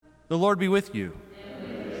The Lord be with you.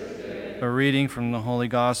 A reading from the Holy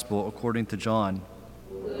Gospel according to John.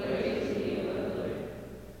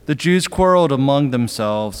 The Jews quarreled among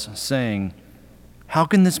themselves, saying, "How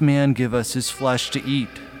can this man give us his flesh to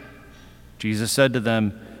eat?" Jesus said to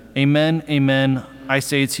them, "Amen, amen, I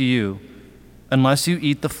say to you, unless you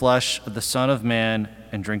eat the flesh of the Son of Man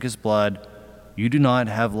and drink his blood, you do not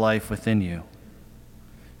have life within you.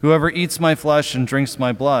 Whoever eats my flesh and drinks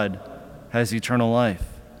my blood has eternal life,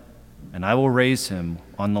 and I will raise him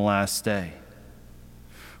on the last day.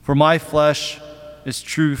 For my flesh is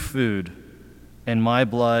true food, and my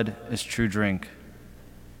blood is true drink.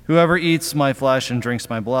 Whoever eats my flesh and drinks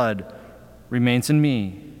my blood remains in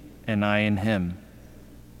me, and I in him.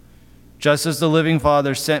 Just as the living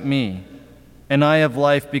Father sent me, and I have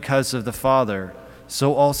life because of the Father,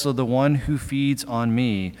 so also the one who feeds on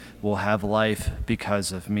me will have life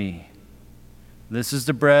because of me. This is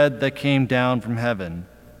the bread that came down from heaven.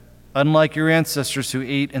 Unlike your ancestors who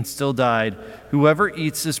ate and still died, whoever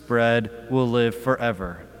eats this bread will live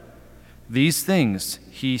forever." These things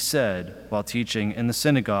he said while teaching in the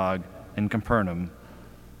synagogue in Capernaum.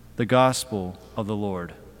 The Gospel of the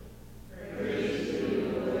Lord.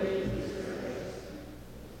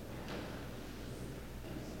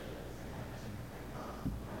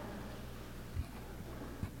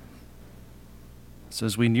 So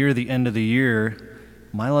as we near the end of the year,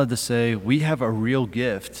 am I allowed to say we have a real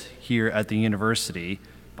gift here at the university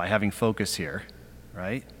by having Focus here,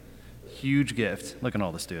 right? Huge gift. Look at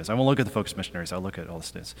all the students. I won't look at the Focus missionaries, I'll look at all the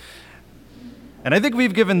students. And I think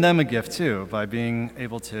we've given them a gift too by being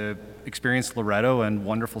able to experience Loretto and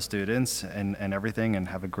wonderful students and everything and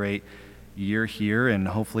have a great year here and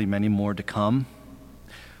hopefully many more to come,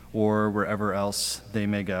 or wherever else they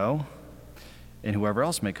may go and whoever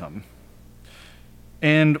else may come.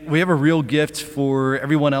 And we have a real gift for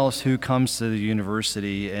everyone else who comes to the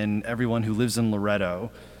university and everyone who lives in Loretto.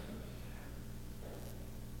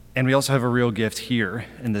 And we also have a real gift here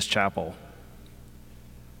in this chapel.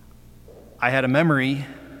 I had a memory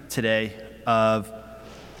today of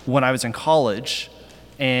when I was in college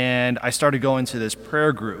and I started going to this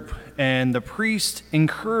prayer group. And the priest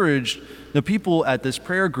encouraged the people at this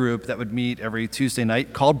prayer group that would meet every Tuesday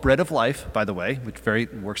night, called Bread of Life, by the way, which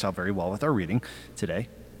works out very well with our reading today.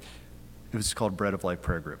 It was called Bread of Life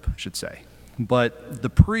Prayer Group, I should say. But the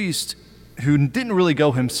priest, who didn't really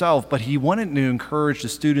go himself, but he wanted to encourage the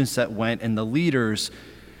students that went and the leaders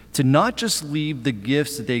to not just leave the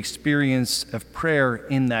gifts that they experienced of prayer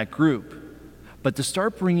in that group, but to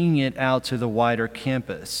start bringing it out to the wider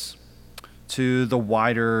campus, to the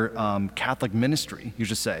wider Catholic ministry, you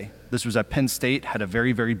should say. This was at Penn State, had a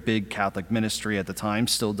very, very big Catholic ministry at the time,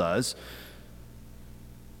 still does.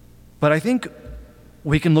 But I think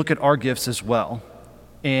we can look at our gifts as well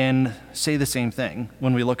and say the same thing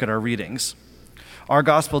when we look at our readings. Our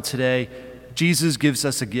gospel today, Jesus gives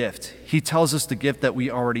us a gift. He tells us the gift that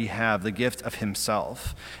we already have, the gift of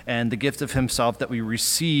himself, and the gift of himself that we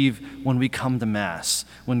receive when we come to Mass,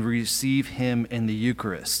 when we receive him in the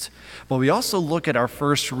Eucharist. But we also look at our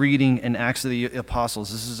first reading in Acts of the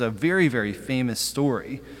Apostles. This is a very, very famous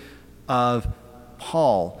story of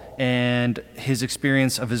Paul and his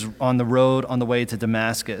experience of his on the road on the way to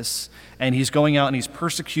Damascus. And he's going out and he's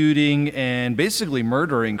persecuting and basically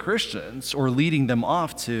murdering Christians, or leading them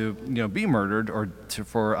off to be murdered or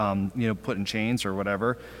for put in chains or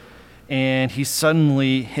whatever. And he's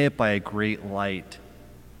suddenly hit by a great light.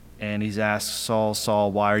 And he's asked, "Saul,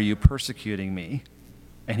 Saul, why are you persecuting me?"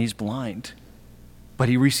 And he's blind. But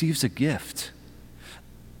he receives a gift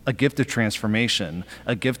of transformation,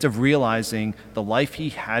 a gift of realizing the life he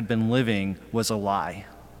had been living was a lie.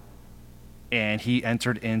 And he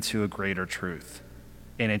entered into a greater truth,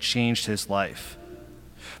 and it changed his life.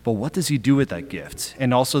 But what does he do with that gift?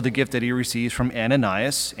 And also the gift that he receives from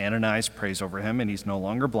Ananias. Ananias prays over him, and he's no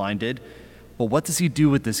longer blinded. But what does he do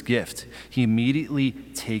with this gift? He immediately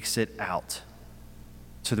takes it out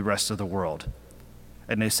to the rest of the world.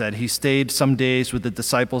 And they said he stayed some days with the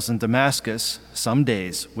disciples in Damascus, and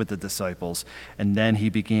then he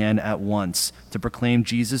began at once to proclaim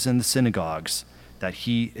Jesus in the synagogues, that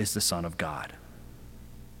he is the Son of God.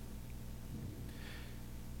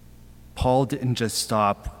 Paul didn't just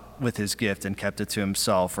stop with his gift and kept it to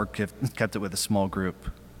himself or kept it with a small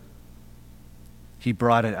group. He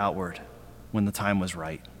brought it outward when the time was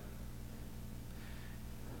right.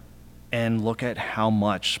 And look at how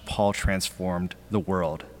much Paul transformed the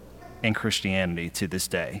world and Christianity to this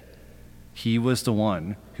day. He was the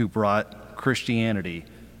one who brought Christianity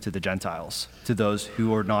to the Gentiles, to those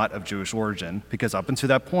who are not of Jewish origin, because up until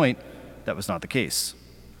that point, that was not the case.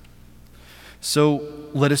 So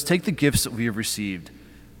let us take the gifts that we have received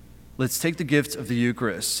let's take the gift of the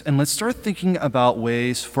Eucharist and let's start thinking about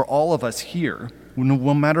ways for all of us here, no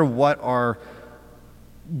matter where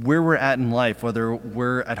we're at in life, whether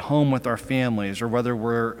we're at home with our families or whether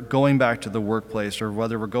we're going back to the workplace or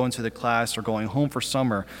whether we're going to the class or going home for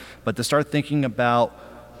summer, but to start thinking about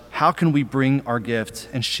how can we bring our gift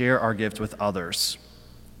and share our gift with others,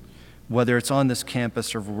 whether it's on this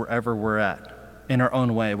campus or wherever we're at, in our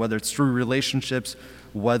own way, whether it's through relationships,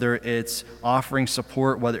 whether it's offering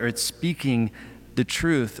support, whether it's speaking the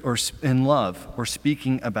truth or in love, or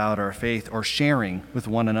speaking about our faith, or sharing with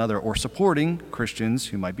one another, or supporting Christians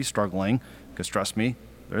who might be struggling, because trust me,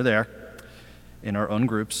 they're there, in our own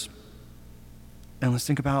groups. And let's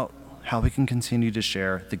think about how we can continue to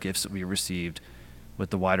share the gifts that we received with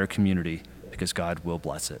the wider community, because God will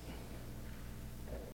bless it.